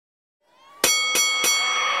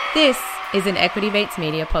This is an Equity Mates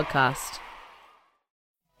Media podcast.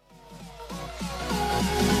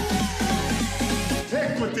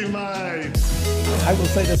 Equity Mates. I will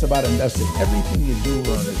say this about investing. Everything you do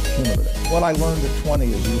learn is cumulative. What I learned at 20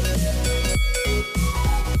 is useful.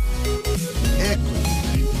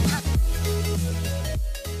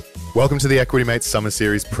 Welcome to the Equity Mates Summer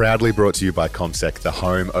Series, proudly brought to you by CommSec, the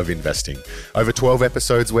home of investing. Over 12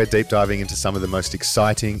 episodes, we're deep diving into some of the most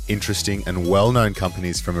exciting, interesting, and well-known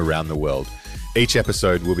companies from around the world. Each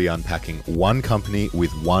episode will be unpacking one company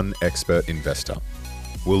with one expert investor.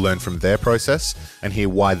 We'll learn from their process and hear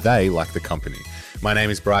why they like the company. My name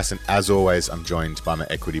is Bryce, and as always, I'm joined by my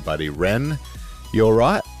equity buddy, Ren. You all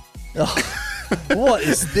right? What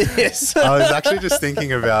is this? I was actually just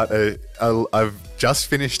thinking about I've just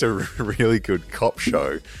finished a really good cop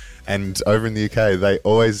show, and over in the UK, they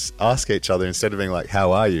always ask each other, instead of being like,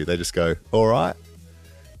 how are you? They just go, all right.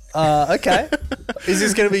 Okay. Is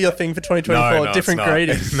this going to be your thing for 2024? No, Different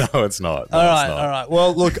greetings? No, it's not. No, All it's not. right.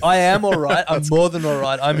 Well, look, I am all right. I'm more than all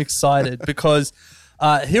right. I'm excited because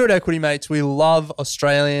here at Equity Mates, we love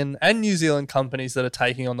Australian and New Zealand companies that are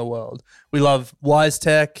taking on the world. We love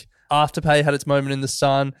WiseTech. Afterpay had its moment in the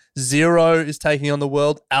sun. Xero is taking on the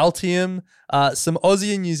world. Altium, some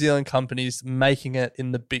Aussie and New Zealand companies making it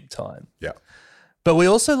in the big time. Yeah. But we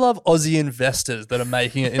also love Aussie investors that are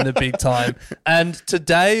making it in the big time. And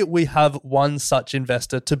today we have one such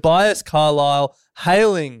investor, Tobias Carlisle,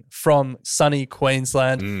 hailing from sunny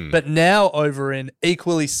Queensland, but now over in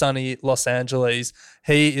equally sunny Los Angeles.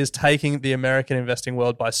 He is taking the American investing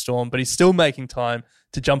world by storm, but he's still making time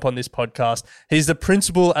to jump on this podcast. He's the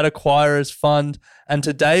principal at Acquirers Fund, and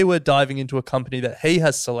today we're diving into a company that he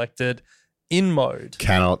has selected, InMode.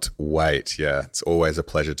 Cannot wait. Yeah, it's always a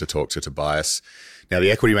pleasure to talk to Tobias. Now, the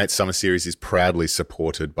Equity Mates Summer Series is proudly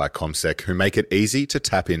supported by CommSec, who make it easy to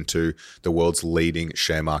tap into the world's leading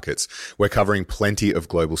share markets. We're covering plenty of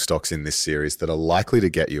global stocks in this series that are likely to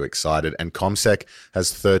get you excited, and CommSec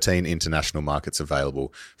has 13 international markets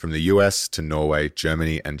available, from the US to Norway,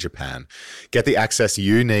 Germany, and Japan. Get the access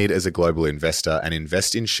you need as a global investor and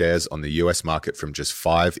invest in shares on the US market from just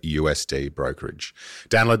 $5 USD brokerage.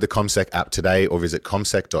 Download the CommSec app today or visit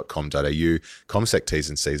commsec.com.au. CommSec T's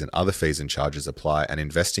and C's and other fees and charges apply, and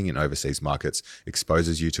investing in overseas markets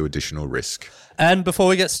exposes you to additional risk. And before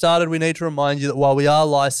we get started, we need to remind you that while we are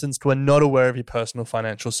licensed, we're not aware of your personal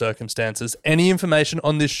financial circumstances. Any information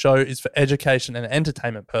on this show is for education and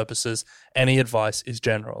entertainment purposes. Any advice is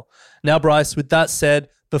general. Now, Bryce, with that said,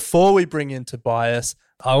 before we bring in Tobias,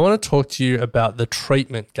 I want to talk to you about the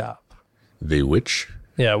treatment gap. The which?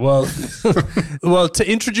 Yeah, well, to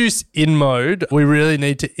introduce InMode, we really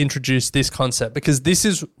need to introduce this concept, because this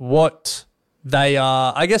is what they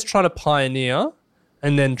are, I guess, trying to pioneer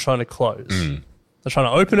and then trying to close. They're trying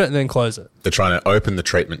to open it and then close it. They're trying to open the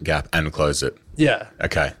treatment gap and close it. Yeah.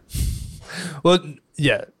 Okay. Well,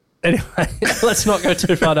 yeah. Anyway, let's not go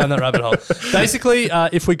too far down that rabbit hole. Basically,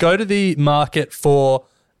 if we go to the market for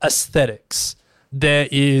aesthetics, there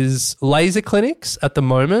is laser clinics at the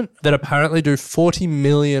moment that apparently do 40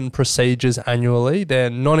 million procedures annually. They're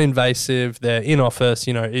non-invasive. They're in office.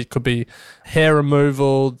 You know, it could be hair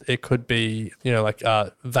removal. It could be,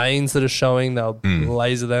 veins that are showing. They'll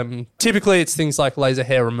laser them. Typically, it's things like laser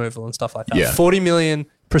hair removal and stuff like that. Yeah. 40 million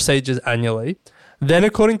procedures annually. Then,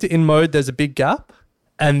 according to InMode, there's a big gap.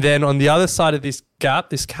 And then on the other side of this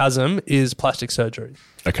gap, this chasm, is plastic surgery.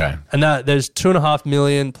 Okay. And there's 2.5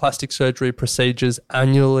 million plastic surgery procedures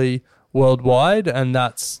annually worldwide, and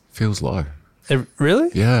that's... Feels low.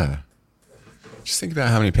 Really? Yeah. Just think about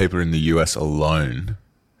how many people are in the US alone.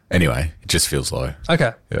 Anyway, it just feels low.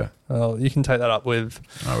 Okay. Yeah. Well, you can take that up with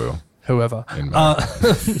I will. whoever.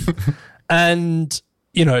 And,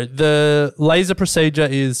 the laser procedure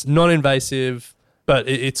is non-invasive, but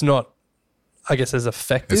it's not, I guess, as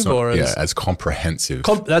effective It's not, or as... as comprehensive.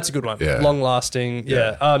 That's a good one. Yeah. Long-lasting.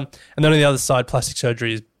 Yeah. And then on the other side, plastic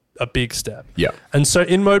surgery is a big step. Yeah. And so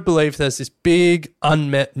InMode believe there's this big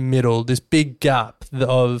unmet middle, this big gap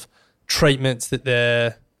of treatments that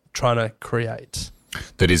they're trying to create.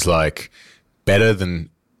 That is like better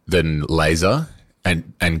than laser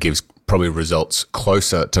and gives probably results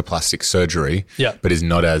closer to plastic surgery, but is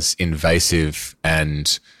not as invasive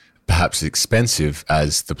and perhaps expensive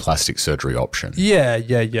as the plastic surgery option. Yeah.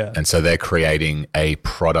 And so they're creating a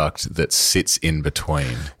product that sits in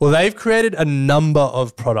between. Well, they've created a number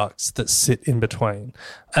of products that sit in between.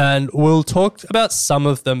 And we'll talk about some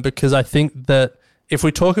of them, because I think that if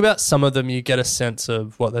we talk about some of them, you get a sense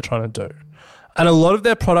of what they're trying to do. And a lot of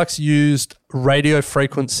their products used radio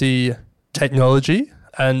frequency technology,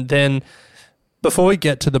 and then before we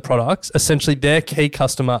get to the products, essentially their key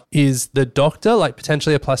customer is the doctor, like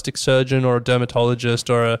potentially a plastic surgeon or a dermatologist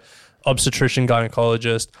or a obstetrician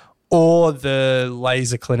gynecologist, or the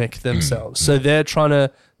laser clinic themselves. So they're trying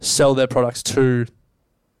to sell their products to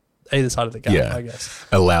either side of the gap, I guess.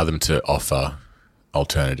 Allow them to offer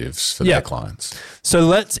alternatives for their clients. So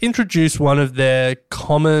let's introduce one of their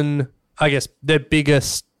common, I guess, their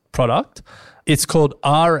biggest product. It's called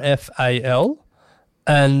RFAL,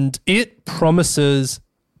 and it promises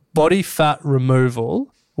body fat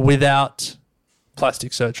removal without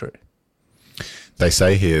plastic surgery. They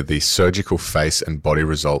say here the surgical face and body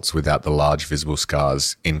results without the large visible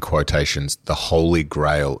scars, in quotations, the holy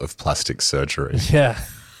grail of plastic surgery. Yeah.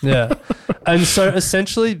 And so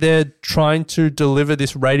essentially they're trying to deliver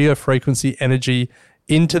this radio frequency energy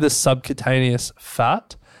into the subcutaneous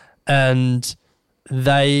fat, and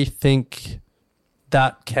they think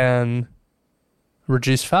that can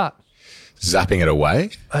reduce fat. Zapping it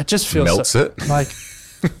away? It just feels melts it. Like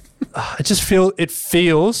it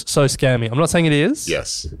feels so scammy. I'm not saying it is.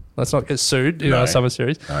 Yes. Let's not get sued in our summer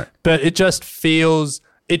series. No. But it just feels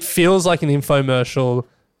like an infomercial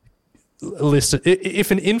listed.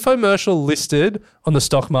 If an infomercial listed on the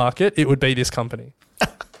stock market, it would be this company.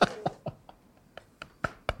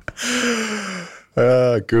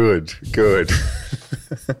 Good.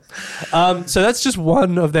 So that's just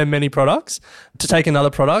one of their many products. To take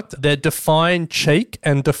another product, their Define Cheek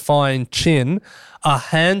and Define Chin are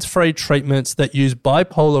hands-free treatments that use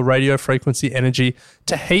bipolar radio frequency energy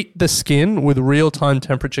to heat the skin with real-time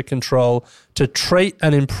temperature control to treat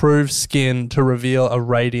and improve skin to reveal a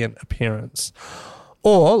radiant appearance.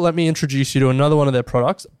 Or let me introduce you to another one of their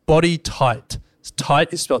products, Body Tight.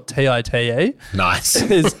 Tight is spelled T-I-T-E. Nice.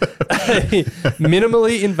 Is a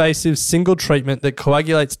minimally invasive single treatment that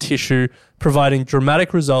coagulates tissue, providing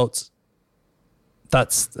dramatic results.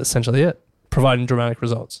 That's essentially it. Providing dramatic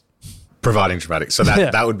results. Providing dramatic. So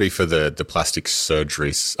that would be for the plastic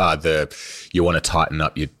surgeries. You want to tighten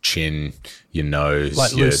up your chin, your nose,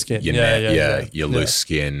 like your loose skin. Your neck, your loose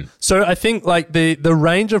skin. So I think like the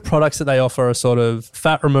range of products that they offer are sort of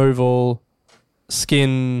fat removal,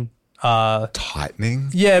 skin tightening.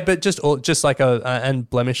 Yeah, but just like and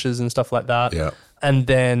blemishes and stuff like that. Yeah. And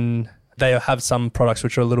then they have some products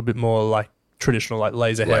which are a little bit more like traditional, like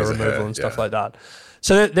laser hair removal and stuff like that.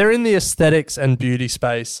 So they're in the aesthetics and beauty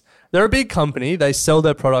space. They're a big company. They sell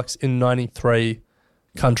their products in 93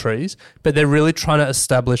 countries, but they're really trying to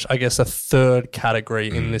establish, I guess, a third category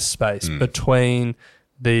in this space between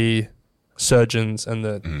the surgeons and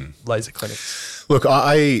the laser clinics. Look,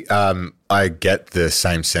 I get the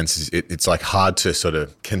same sense. It's like hard to sort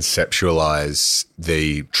of conceptualize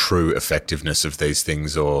the true effectiveness of these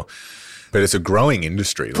things, but it's a growing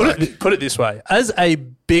industry. Put it this way: as a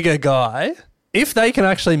bigger guy, if they can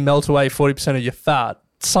actually melt away 40% of your fat,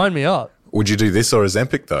 sign me up. Would you do this or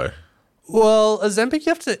Ozempic though? Well, Ozempic,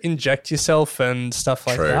 you have to inject yourself and stuff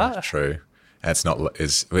like that. True. That's not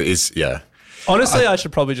yeah. Honestly, I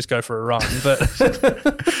should probably just go for a run, but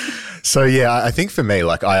so yeah, I think for me,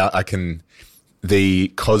 like I can, the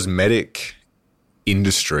cosmetic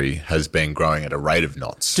industry has been growing at a rate of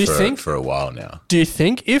knots for a while now. Do you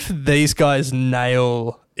think if these guys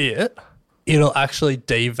nail it, it'll actually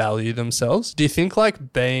devalue themselves? Do you think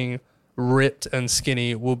like being ripped and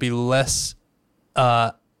skinny will be less,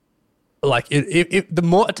 the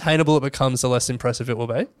more attainable it becomes, the less impressive it will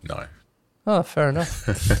be? No. Oh, fair enough.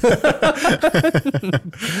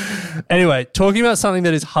 Anyway, talking about something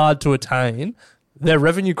that is hard to attain, their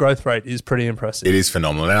revenue growth rate is pretty impressive. It is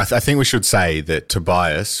phenomenal. And I think we should say that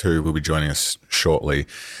Tobias, who will be joining us shortly,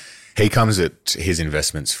 he comes at his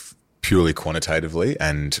investments purely quantitatively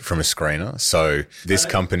and from a screener. So this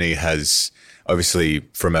company has obviously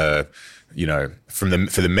for the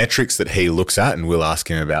metrics that he looks at, and we'll ask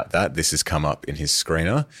him about that, this has come up in his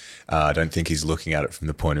screener. I don't think he's looking at it from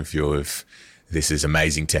the point of view of this is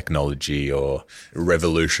amazing technology or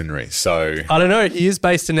revolutionary. So I don't know. He is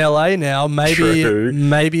based in LA now.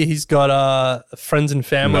 Maybe he's got friends and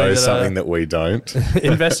family know something that we don't.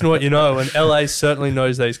 Invest in what you know, and LA certainly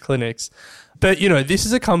knows those clinics. But this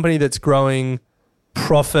is a company that's growing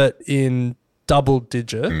profit in double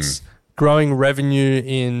digits, growing revenue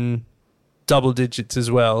in double digits as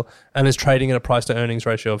well, and is trading at a price to earnings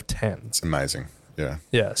ratio of 10. It's amazing. Yeah.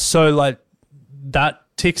 Yeah. So like that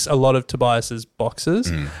ticks a lot of Tobias's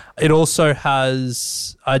boxes. It also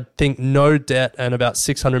has, I think, no debt and about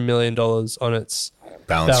 $600 million on its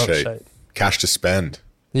balance sheet. Cash to spend.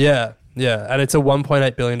 Yeah. Yeah. And it's a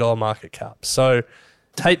 $1.8 billion market cap. So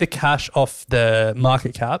take the cash off the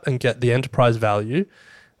market cap and get the enterprise value.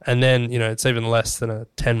 And then, it's even less than a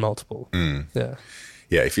 10 multiple. Yeah.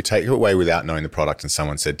 Yeah, if you take it away without knowing the product and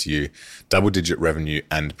someone said to you, double-digit revenue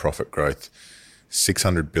and profit growth,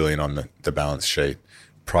 600 billion on the balance sheet,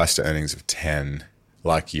 price to earnings of 10,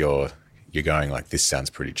 like you're going like, this sounds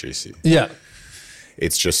pretty juicy. Yeah.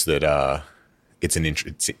 It's just that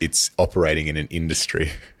it's operating in an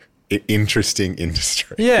industry, interesting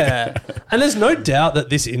industry. Yeah. And there's no doubt that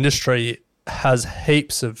this industry has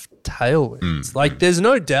heaps of tailwinds. Like there's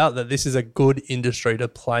no doubt that this is a good industry to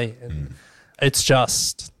play in. It's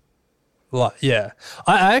just like, yeah.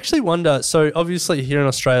 I actually wonder, so obviously here in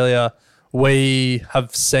Australia, we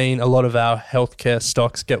have seen a lot of our healthcare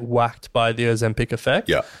stocks get whacked by the Ozempic effect.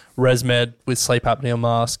 Yeah. ResMed with sleep apnea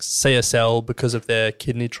masks, CSL because of their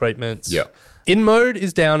kidney treatments. Yeah. InMode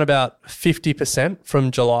is down about 50%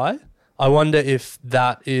 from July. I wonder if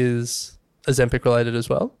that is Ozempic related as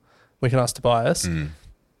well. We can ask Tobias.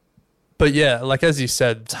 But yeah, like as you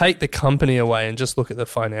said, take the company away and just look at the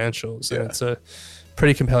financials. Yeah. And it's a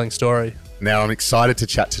pretty compelling story. Now, I'm excited to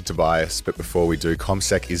chat to Tobias, but before we do,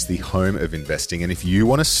 CommSec is the home of investing. And if you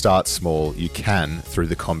want to start small, you can through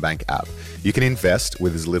the CommBank app. You can invest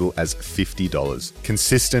with as little as $50.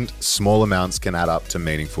 Consistent, small amounts can add up to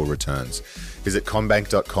meaningful returns. Visit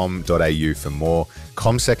commbank.com.au for more.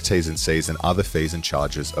 CommSec T's and C's and other fees and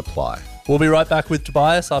charges apply. We'll be right back with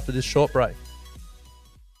Tobias after this short break.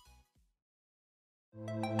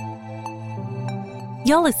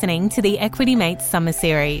 You're listening to the Equity Mates Summer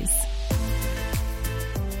Series.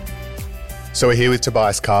 So we're here with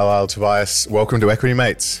Tobias Carlisle. Tobias, welcome to Equity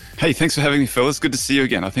Mates. Hey, thanks for having me, fellas. Good to see you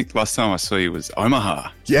again. I think last time I saw you was Omaha.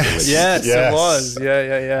 Yes, It was.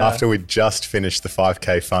 Yeah. After we just finished the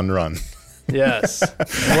 5K fun run. Yes.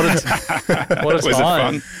 What a Was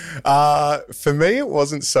time. it fun? For me, it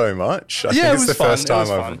wasn't so much. I Yeah, think it it's was the fun. first It time was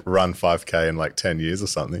I've fun. run 5K in like 10 years or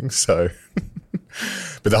something. So,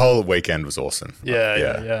 but the whole weekend was awesome.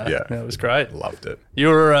 Yeah. It was great. Loved it. You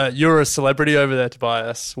were a celebrity over there,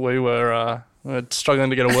 Tobias. We were struggling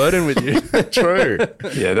to get a word in with you. True.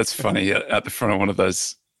 Yeah, that's funny. At the front of one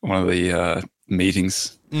of the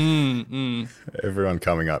meetings. Everyone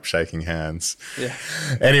coming up, shaking hands. Yeah.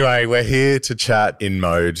 Anyway, we're here to chat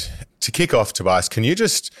InMode. To kick off, Tobias, can you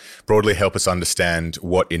just broadly help us understand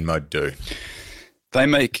what InMode do? They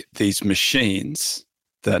make these machines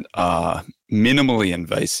that are minimally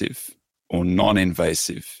invasive or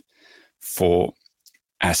non-invasive for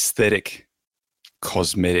aesthetic,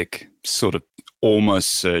 cosmetic, sort of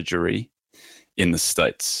almost surgery in the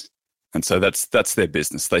States. And so that's their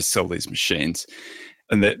business. They sell these machines.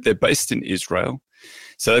 And they're based in Israel.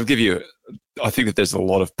 So they'll give you, I think that there's a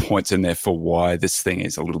lot of points in there for why this thing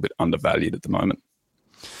is a little bit undervalued at the moment.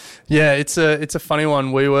 Yeah, it's a funny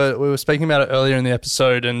one. We were speaking about it earlier in the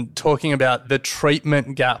episode and talking about the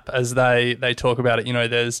treatment gap as they talk about it. You know,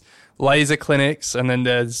 there's laser clinics and then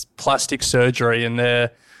there's plastic surgery, and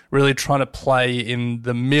they're really trying to play in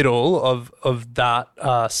the middle of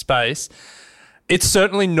that space. It's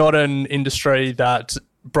certainly not an industry that,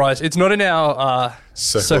 Bryce, it's not in our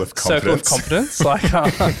Circle of competence. Like,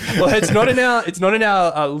 well, it's not in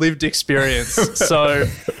our lived experience. So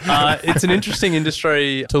it's an interesting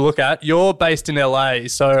industry to look at. You're based in LA,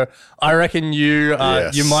 so I reckon you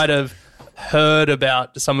might have heard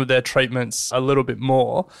about some of their treatments a little bit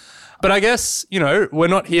more. But I guess, you know, we're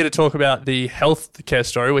not here to talk about the healthcare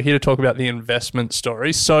story. We're here to talk about the investment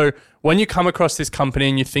story. So when you come across this company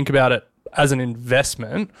and you think about it as an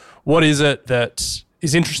investment, what is it that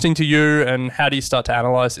is interesting to you, and how do you start to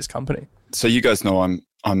analyze this company? So you guys know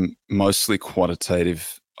I'm mostly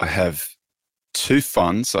quantitative. I have two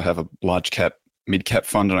funds. I have a large cap, mid cap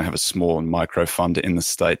fund, and I have a small and micro fund in the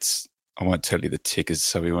States. I won't tell you the tickers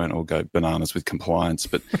so we won't all go bananas with compliance,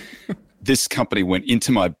 but this company went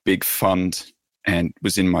into my big fund and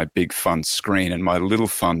was in my big fund screen, and my little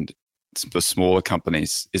fund, the smaller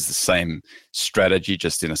companies, is the same strategy,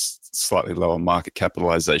 just in a slightly lower market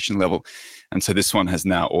capitalization level. And so this one has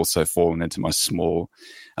now also fallen into my small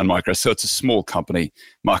and micro. So it's a small company.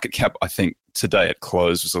 Market cap, I think today at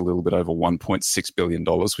close, was a little bit over $1.6 billion,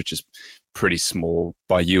 which is pretty small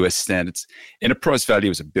by US standards. Enterprise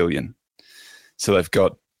value is $1 billion. So they've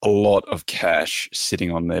got a lot of cash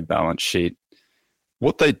sitting on their balance sheet.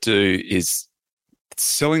 What they do is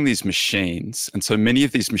selling these machines. And so many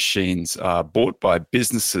of these machines are bought by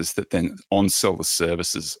businesses that then on-sell the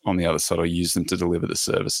services on the other side, or use them to deliver the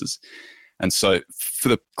services. And so for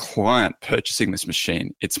the client purchasing this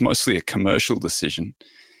machine, it's mostly a commercial decision.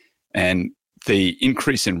 And the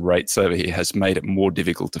increase in rates over here has made it more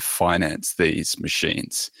difficult to finance these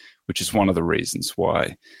machines, which is one of the reasons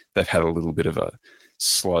why they've had a little bit of a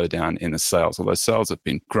slowdown in the sales, although sales have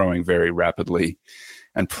been growing very rapidly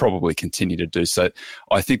and probably continue to do so.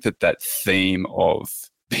 I think that theme of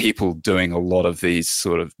people doing a lot of these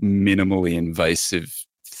sort of minimally invasive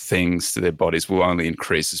things to their bodies will only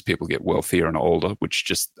increase as people get wealthier and older, which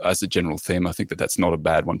just as a general theme, I think that's not a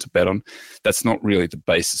bad one to bet on. That's not really the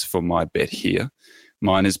basis for my bet here.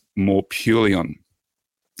 Mine is more purely on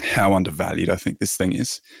how undervalued I think this thing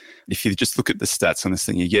is. If you just look at the stats on this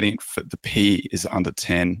thing, you're getting the P is under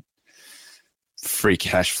 10. Free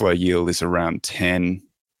cash flow yield is around 10%,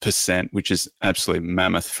 which is absolutely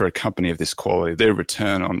mammoth for a company of this quality. Their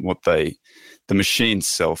return on what the machines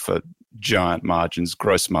sell for giant margins,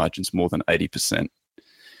 gross margins, more than 80%.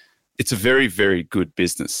 It's a very, very good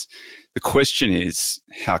business. The question is,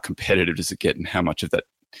 how competitive does it get and how much of that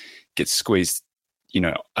gets squeezed,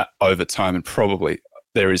 over time? And probably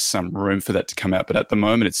there is some room for that to come out. But at the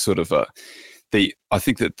moment, it's sort of I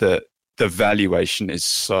think that the valuation is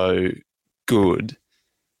so good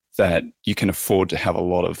that you can afford to have a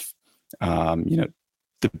lot of,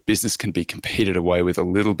 the business can be competed away with a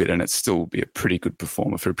little bit and it still will be a pretty good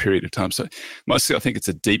performer for a period of time. So mostly I think it's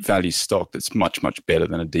a deep value stock that's much, much better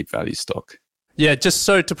than a deep value stock. Yeah, just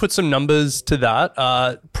so to put some numbers to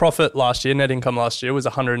that, profit last year, net income last year was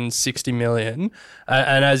 160 million.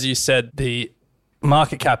 And as you said, the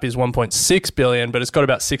market cap is 1.6 billion, but it's got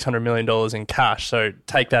about $600 million in cash. So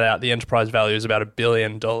take that out, the enterprise value is about $1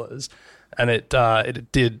 billion. And it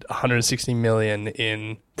did 160 million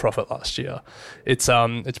in profit last year. It's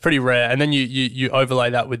pretty rare. And then you overlay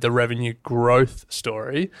that with the revenue growth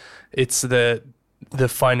story. It's the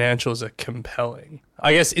financials are compelling.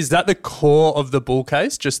 I guess, is that the core of the bull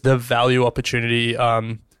case? Just the value opportunity?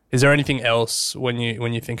 Is there anything else when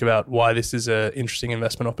you think about why this is an interesting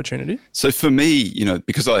investment opportunity? So for me,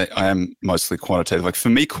 because I am mostly quantitative, like for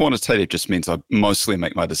me, quantitative just means I mostly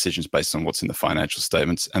make my decisions based on what's in the financial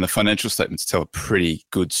statements. And the financial statements tell a pretty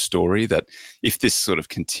good story that if this sort of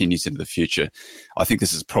continues into the future, I think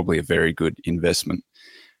this is probably a very good investment.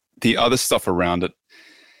 The other stuff around it,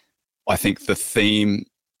 I think the theme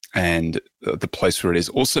and the place where it is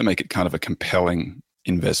also make it kind of a compelling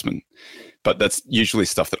investment. But that's usually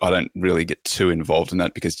stuff that I don't really get too involved in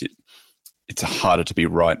that because it's harder to be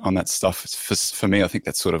right on that stuff. For me, I think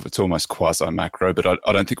that's it's almost quasi macro, but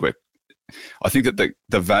I don't think I think that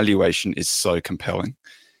the valuation is so compelling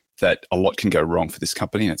that a lot can go wrong for this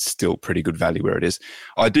company and it's still pretty good value where it is.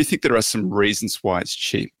 I do think there are some reasons why it's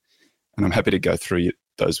cheap, and I'm happy to go through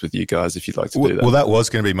those with you guys if you'd like to do that. Well, that was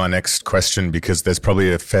going to be my next question because there's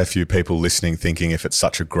probably a fair few people listening thinking if it's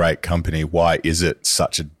such a great company, why is it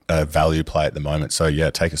such a value play at the moment? So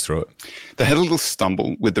yeah, take us through it. They had a little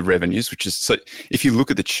stumble with the revenues, which is, so if you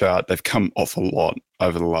look at the chart, they've come off a lot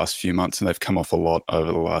over the last few months and they've come off a lot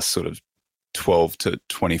over the last sort of 12 to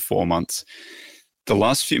 24 months. The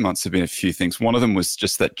last few months have been a few things. One of them was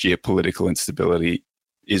just that geopolitical instability,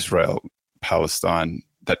 Israel, Palestine,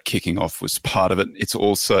 that kicking off was part of it. It's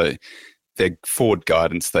also their forward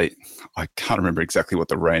guidance. I can't remember exactly what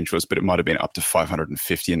the range was, but it might have been up to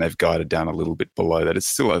 550 and they've guided down a little bit below that. It's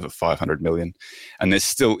still over 500 million. And there's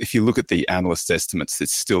still, if you look at the analyst estimates,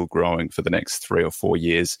 it's still growing for the next 3 or 4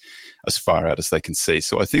 years as far out as they can see.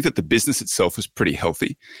 So I think that the business itself was pretty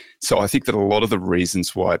healthy. So I think that a lot of the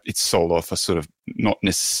reasons why it's sold off are sort of not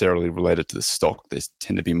necessarily related to the stock. There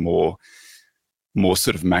tend to be more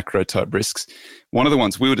sort of macro type risks. One of the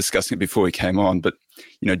ones we were discussing it before we came on, but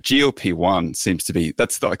GLP-1 seems to be,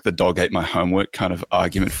 that's like the dog ate my homework kind of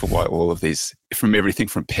argument for why all of these, from everything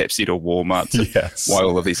from Pepsi to Walmart to yes, why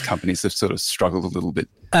all of these companies have sort of struggled a little bit.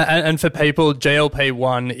 And for people,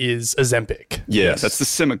 GLP-1 is Ozempic. Yeah, yes. That's the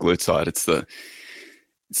semaglutide.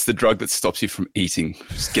 It's the drug that stops you from eating,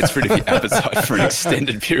 just gets rid of your appetite for an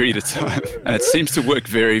extended period of time. And it seems to work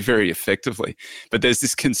very, very effectively. But there's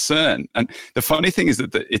this concern. And the funny thing is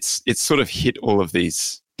that it's sort of hit all of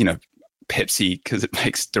these, Pepsi, because it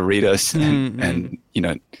makes Doritos and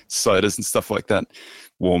sodas and stuff like that.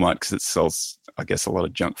 Walmart, because it sells, I guess, a lot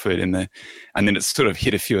of junk food in there. And then it's sort of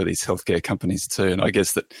hit a few of these healthcare companies too. And I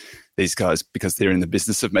guess that these guys, because they're in the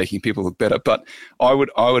business of making people look better. But I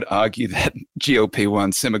would argue that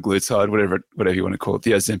GLP-1, semaglutide, whatever you want to call it,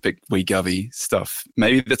 the Ozempic, Wegovy stuff,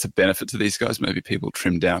 maybe that's a benefit to these guys. Maybe people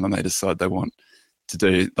trim down and they decide they want to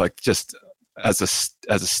do just as a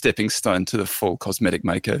stepping stone to the full cosmetic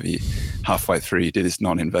makeover. Halfway through, you do this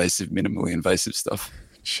non-invasive, minimally invasive stuff.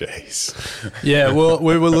 Jeez. Yeah, well,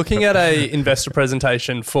 we were looking at a investor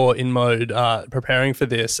presentation for InMode, preparing for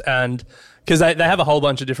this, and because they have a whole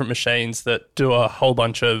bunch of different machines that do a whole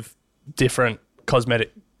bunch of different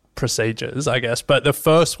cosmetic procedures, I guess. But the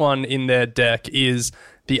first one in their deck is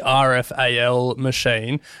the RFAL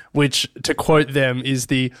machine, which, to quote them, is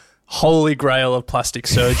the holy grail of plastic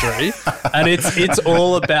surgery. And it's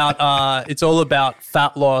all about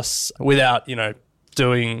fat loss without,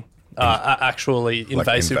 doing actually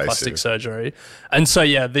invasive plastic surgery. And so,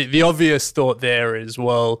 the obvious thought there is,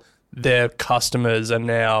 well, their customers are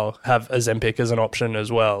now have Ozempic as an option as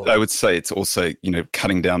well. I would say it's also,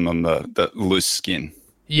 cutting down on the loose skin.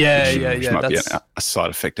 Which might be a side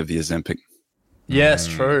effect of the Ozempic. Yes,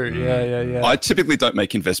 true. Yeah. I typically don't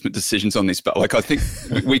make investment decisions on this, but I think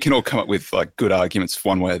we can all come up with good arguments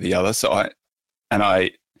one way or the other. So I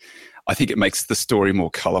think it makes the story more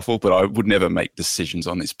colourful, but I would never make decisions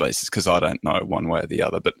on this basis because I don't know one way or the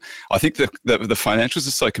other. But I think the financials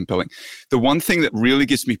are so compelling. The one thing that really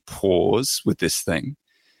gives me pause with this thing,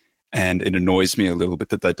 and it annoys me a little bit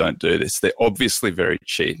that they don't do this, they're obviously very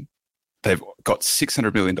cheap. They've got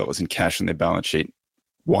 $600 million in cash on their balance sheet.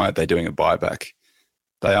 Why aren't they doing a buyback?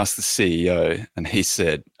 They asked the CEO, and he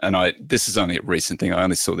said, this is only a recent thing, I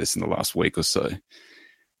only saw this in the last week or so.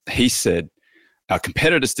 He said, our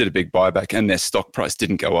competitors did a big buyback and their stock price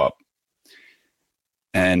didn't go up.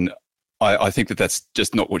 And I think that's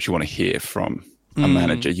just not what you want to hear from a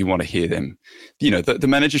manager. You want to hear them. The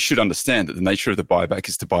manager should understand that the nature of the buyback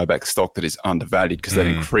is to buy back stock that is undervalued because that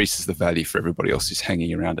increases the value for everybody else who's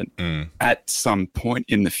hanging around it. At some point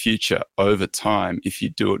in the future, over time, if you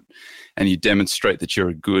do it and you demonstrate that you're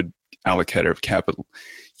a good allocator of capital,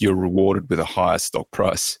 you're rewarded with a higher stock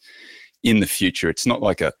price in the future. It's not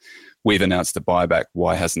like we've announced a buyback,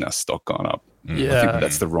 why hasn't our stock gone up? Yeah. I think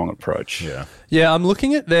that's the wrong approach. Yeah, I'm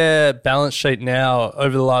looking at their balance sheet now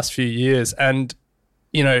over the last few years, and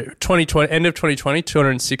 2020, end of 2020,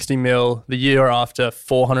 260 mil, the year after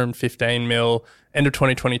 415 mil, end of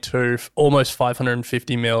 2022, almost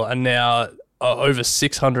 550 mil, and now over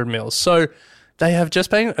 600 mil. So they have just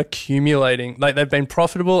been accumulating, they've been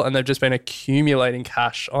profitable and they've just been accumulating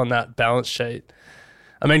cash on that balance sheet.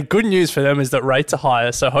 I mean, good news for them is that rates are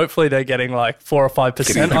higher, so hopefully they're getting 4 or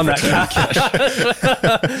 5% on that cash.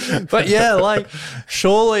 But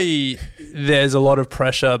surely there's a lot of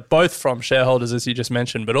pressure, both from shareholders, as you just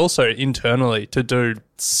mentioned, but also internally to do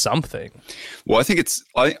something. Well, I think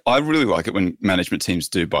I really like it when management teams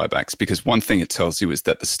do buybacks because one thing it tells you is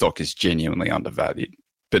that the stock is genuinely undervalued.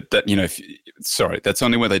 But that, that's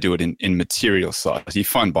only where they do it in material size. You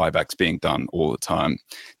find buybacks being done all the time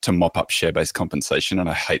to mop up share-based compensation, and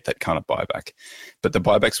I hate that kind of buyback. But the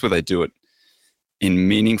buybacks where they do it in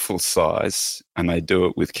meaningful size and they do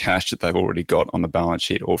it with cash that they've already got on the balance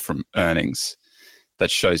sheet or from earnings, that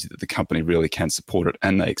shows you that the company really can support it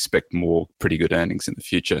and they expect more pretty good earnings in the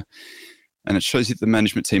future. And it shows you that the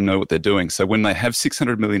management team know what they're doing. So when they have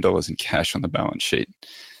 $600 million in cash on the balance sheet,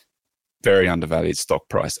 very undervalued stock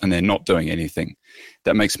price, and they're not doing anything,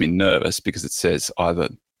 that makes me nervous because it says either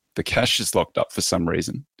the cash is locked up for some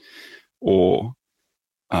reason or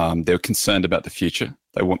they're concerned about the future.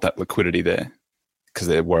 They want that liquidity there because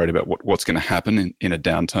they're worried about what's going to happen in a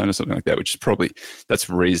downturn or something like that, which is that's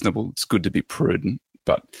reasonable. It's good to be prudent,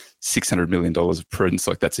 but $600 million of prudence,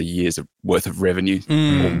 that's a year's worth of revenue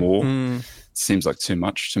or more, seems like too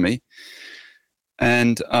much to me.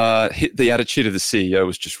 And the attitude of the CEO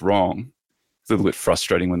was just wrong. It's a little bit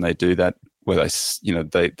frustrating when they do that, where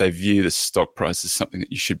they view the stock price as something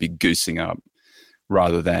that you should be goosing up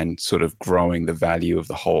rather than sort of growing the value of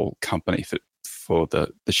the whole company for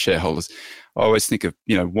the shareholders. I always think of,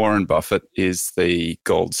 Warren Buffett is the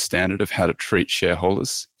gold standard of how to treat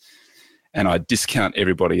shareholders. And I discount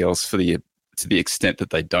everybody else to the extent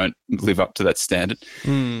that they don't live up to that standard.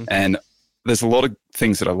 And there's a lot of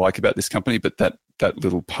things that I like about this company, but that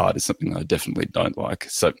little part is something that I definitely don't like.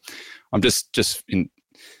 So I'm just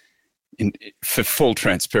for full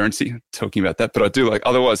transparency talking about that. But I do like,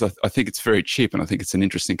 otherwise I think it's very cheap and I think it's an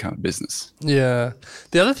interesting kind of business. Yeah.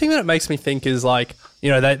 The other thing that it makes me think is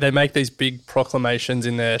they make these big proclamations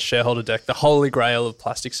in their shareholder deck, the holy grail of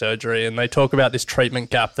plastic surgery, and they talk about this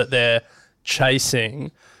treatment gap that they're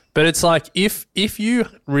chasing. But it's if you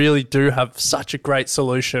really do have such a great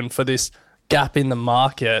solution for this gap in the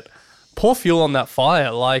market, pour fuel on that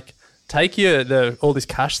fire. Take all this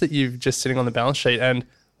cash that you've just sitting on the balance sheet and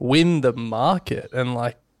win the market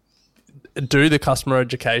and do the customer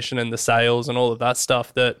education and the sales and all of that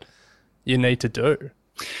stuff that you need to do.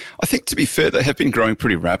 I think, to be fair, they have been growing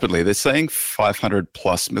pretty rapidly. They're saying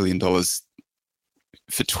 $500+ million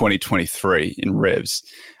for 2023 in revs.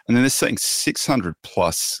 And then they're saying 600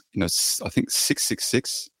 plus, I think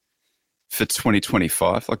 666 for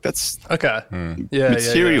 2025. That's okay.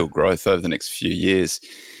 Material growth over the next few years.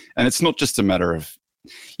 And it's not just a matter of,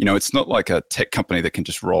 it's not like a tech company that can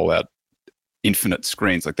just roll out infinite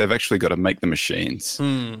screens. Like they've actually got to make the machines,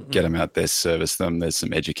 get them out there, service them. There's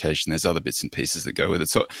some education. There's other bits and pieces that go with it.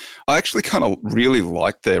 So I actually kind of really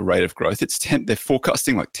like their rate of growth. They're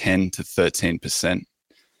forecasting like 10 to 13%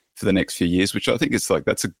 for the next few years, which I think is like,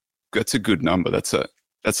 that's a good number. That's a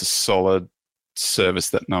solid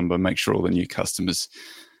service, that number. Make sure all the new customers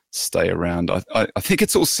stay around. I think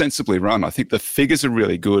it's all sensibly run. I think the figures are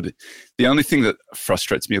really good. The only thing that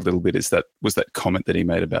frustrates me a little bit is that comment that he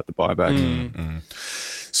made about the buyback.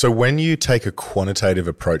 So when you take a quantitative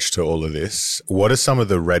approach to all of this, what are some of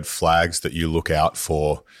the red flags that you look out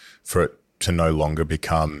for it to no longer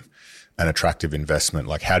become an attractive investment?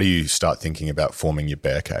 Like, how do you start thinking about forming your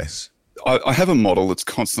bear case? I have a model that's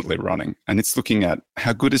constantly running, and it's looking at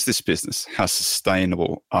how good is this business? How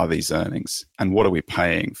sustainable are these earnings? And what are we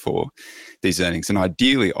paying for these earnings? And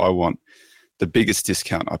ideally, I want the biggest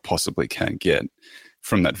discount I possibly can get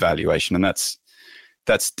from that valuation. And that's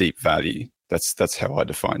deep value. That's how I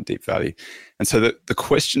define deep value. And so the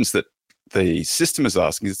questions that the system is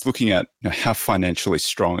asking is looking at, how financially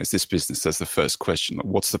strong is this business as the first question.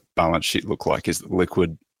 What's the balance sheet look like? Is it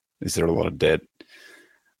liquid? Is there a lot of debt?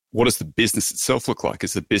 What does the business itself look like?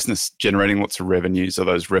 Is the business generating lots of revenues? Are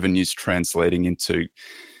those revenues translating into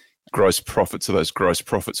gross profits? Are those gross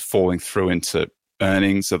profits falling through into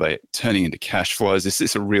earnings? Are they turning into cash flows? Is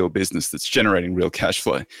this a real business that's generating real cash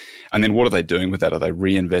flow? And then what are they doing with that? Are they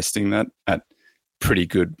reinvesting that at pretty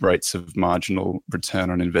good rates of marginal return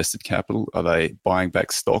on invested capital? Are they buying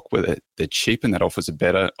back stock where they're cheap and that offers a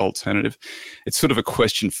better alternative? It's sort of a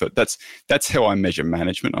question for that's how I measure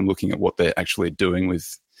management. I'm looking at what they're actually doing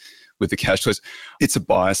with the cash flows. It's a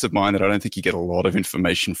bias of mine that I don't think you get a lot of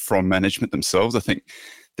information from management themselves. I think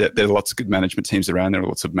that there are lots of good management teams around. There are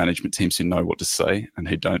lots of management teams who know what to say and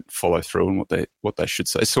who don't follow through on what they should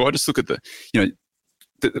say. So I just look at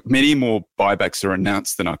many more buybacks are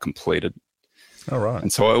announced than are completed. All right.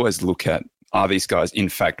 And so I always look at, are these guys in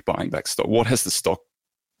fact buying back stock? What has the stock,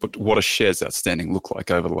 what do shares outstanding look like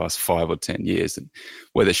over the last 5 or 10 years? And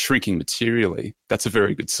where they're shrinking materially, that's a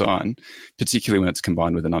very good sign, particularly when it's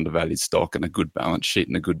combined with an undervalued stock and a good balance sheet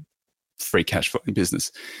and a good free cash flowing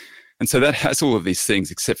business. And so that has all of these things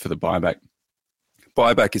except for the buyback.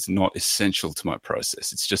 Buyback is not essential to my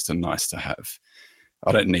process. It's just a nice to have.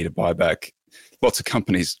 I don't need a buyback. Lots of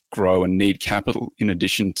companies grow and need capital in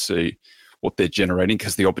addition to what they're generating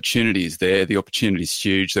because the opportunity is there. The opportunity is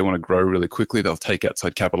huge. They want to grow really quickly. They'll take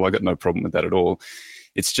outside capital. I got no problem with that at all.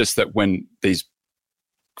 It's just that when these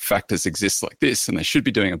factors exist like this and they should be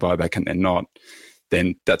doing a buyback and they're not,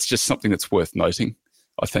 then that's just something that's worth noting,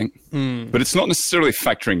 I think. But it's not necessarily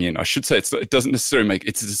factoring in. I should say it doesn't necessarily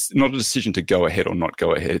it's not a decision to go ahead or not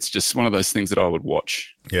go ahead. It's just one of those things that I would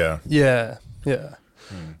watch. Yeah. Yeah.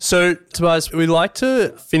 So, Tobias, we like to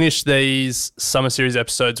finish these summer series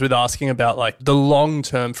episodes with asking about like the long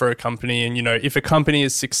term for a company and, if a company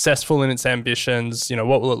is successful in its ambitions,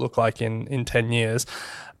 what will it look like in 10 years?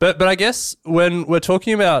 But I guess when we're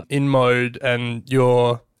talking about InMode and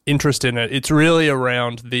your interest in it, it's really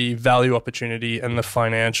around the value opportunity and the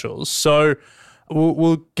financials. So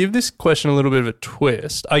we'll give this question a little bit of a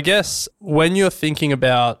twist. I guess when you're thinking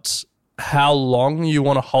about how long you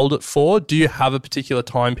want to hold it for, do you have a particular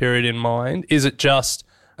time period in mind? Is it just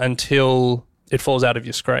until it falls out of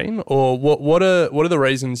your screen? Or what are the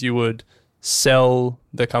reasons you would sell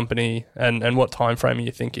the company and what time frame are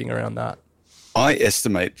you thinking around that? I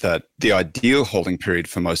estimate that the ideal holding period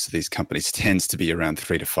for most of these companies tends to be around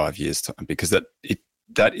 3 to 5 years' time because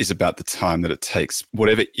that is about the time that it takes.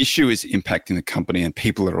 Whatever issue is impacting the company and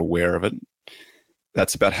people are aware of it,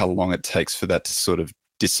 that's about how long it takes for that to sort of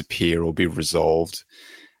disappear or be resolved.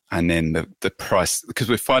 And then the price, because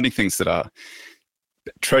we're finding things that are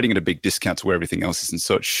trading at a big discount to where everything else is. And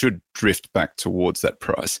so it should drift back towards that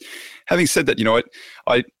price. Having said that,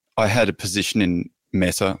 I had a position in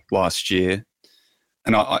Meta last year.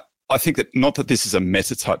 And I think that not that this is a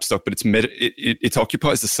Meta type stock, but it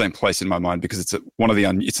occupies the same place in my mind because it's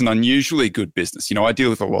it's an unusually good business. I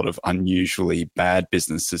deal with a lot of unusually bad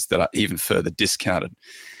businesses that are even further discounted.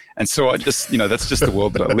 And so I just, that's just the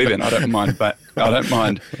world that I live in. I don't mind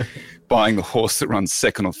buying the horse that runs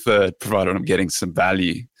second or third, provided I'm getting some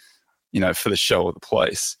value, for the show or the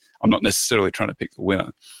place. I'm not necessarily trying to pick the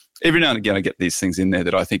winner. Every now and again, I get these things in there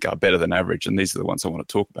that I think are better than average. And these are the ones I want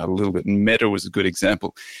to talk about a little bit. And Meta was a good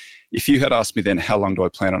example. If you had asked me then, how long do I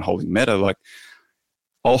plan on holding Meta?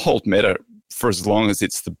 I'll hold Meta for as long as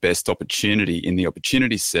it's the best opportunity in the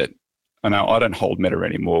opportunity set. And now I don't hold Meta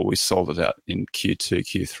anymore. We sold it out in Q2,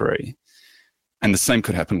 Q3. And the same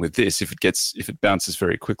could happen with this. If it bounces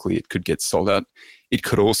very quickly, it could get sold out. It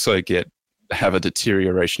could also get have a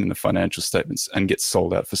deterioration in the financial statements and get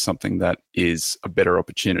sold out for something that is a better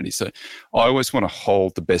opportunity. So I always want to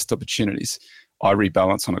hold the best opportunities. I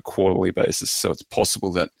rebalance on a quarterly basis. So it's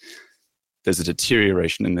possible that there's a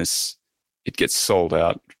deterioration in this, it gets sold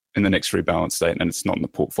out in the next rebalance date and it's not in the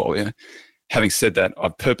portfolio. Having said that,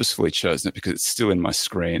 I've purposefully chosen it because it's still in my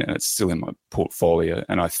screen and it's still in my portfolio.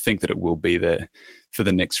 And I think that it will be there for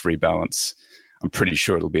the next rebalance. I'm pretty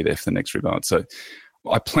sure it'll be there for the next rebalance. So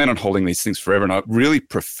I plan on holding these things forever. And I really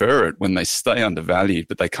prefer it when they stay undervalued,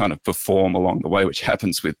 but they kind of perform along the way, which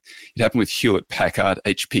happened with Hewlett Packard,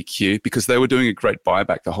 HPQ, because they were doing a great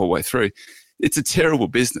buyback the whole way through. It's a terrible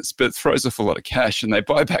business, but it throws off a lot of cash and they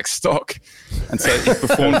buy back stock. And so it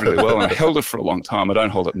performed really well. And I held it for a long time. I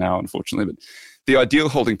don't hold it now, unfortunately, but the ideal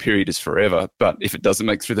holding period is forever. But if it doesn't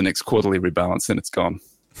make through the next quarterly rebalance, then it's gone.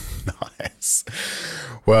 Nice.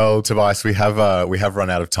 Well, Tobias, we have run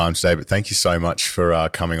out of time today, but thank you so much for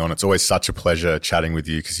coming on. It's always such a pleasure chatting with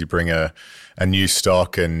you because you bring a new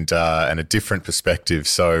stock and a different perspective.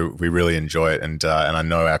 So we really enjoy it, and I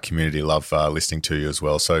know our community love listening to you as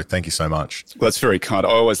well. So thank you so much. Well, that's very kind. I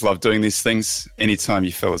always love doing these things. Anytime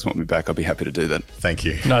you fellas want me back, I'll be happy to do that. Thank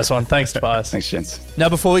you. Nice one. Thanks, Tobias. Thanks, gents. Now,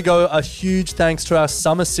 before we go, a huge thanks to our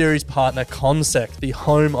Summer Series partner, CommSec, the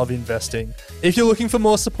home of investing. If you're looking for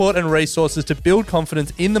more support and resources to build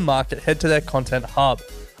confidence in the market, head to their content hub.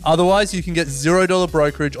 Otherwise, you can get $0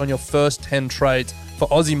 brokerage on your first 10 trades for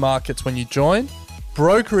Aussie markets when you join,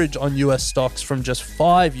 brokerage on US stocks from just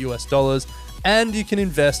 $5, and you can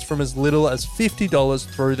invest from as little as $50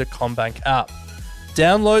 through the CommBank app.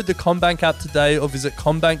 Download the CommBank app today or visit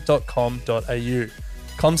commbank.com.au.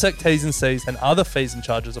 CommSec T's and C's and other fees and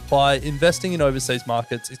charges apply. Investing in overseas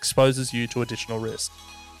markets exposes you to additional risk.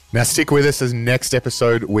 Now stick with us as next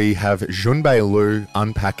episode we have Junbei Liu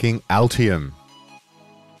unpacking Altium.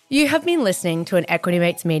 You have been listening to an Equity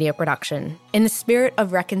Mates Media production. In the spirit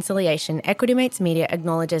of reconciliation, Equity Mates Media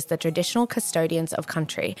acknowledges the traditional custodians of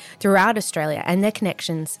country throughout Australia and their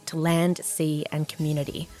connections to land, sea and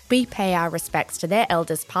community. We pay our respects to their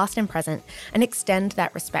elders past and present and extend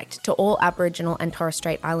that respect to all Aboriginal and Torres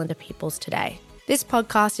Strait Islander peoples today. This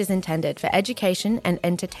podcast is intended for education and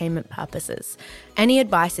entertainment purposes. Any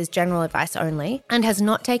advice is general advice only and has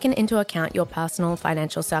not taken into account your personal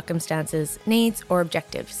financial circumstances, needs, or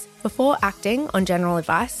objectives. Before acting on general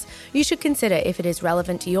advice, you should consider if it is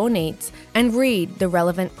relevant to your needs and read the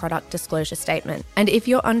relevant product disclosure statement. And if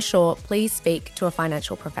you're unsure, please speak to a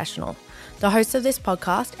financial professional. The hosts of this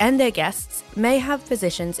podcast and their guests may have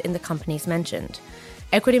positions in the companies mentioned.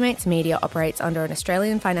 Equity Mates Media operates under an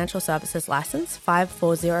Australian Financial Services Licence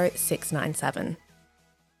 540697.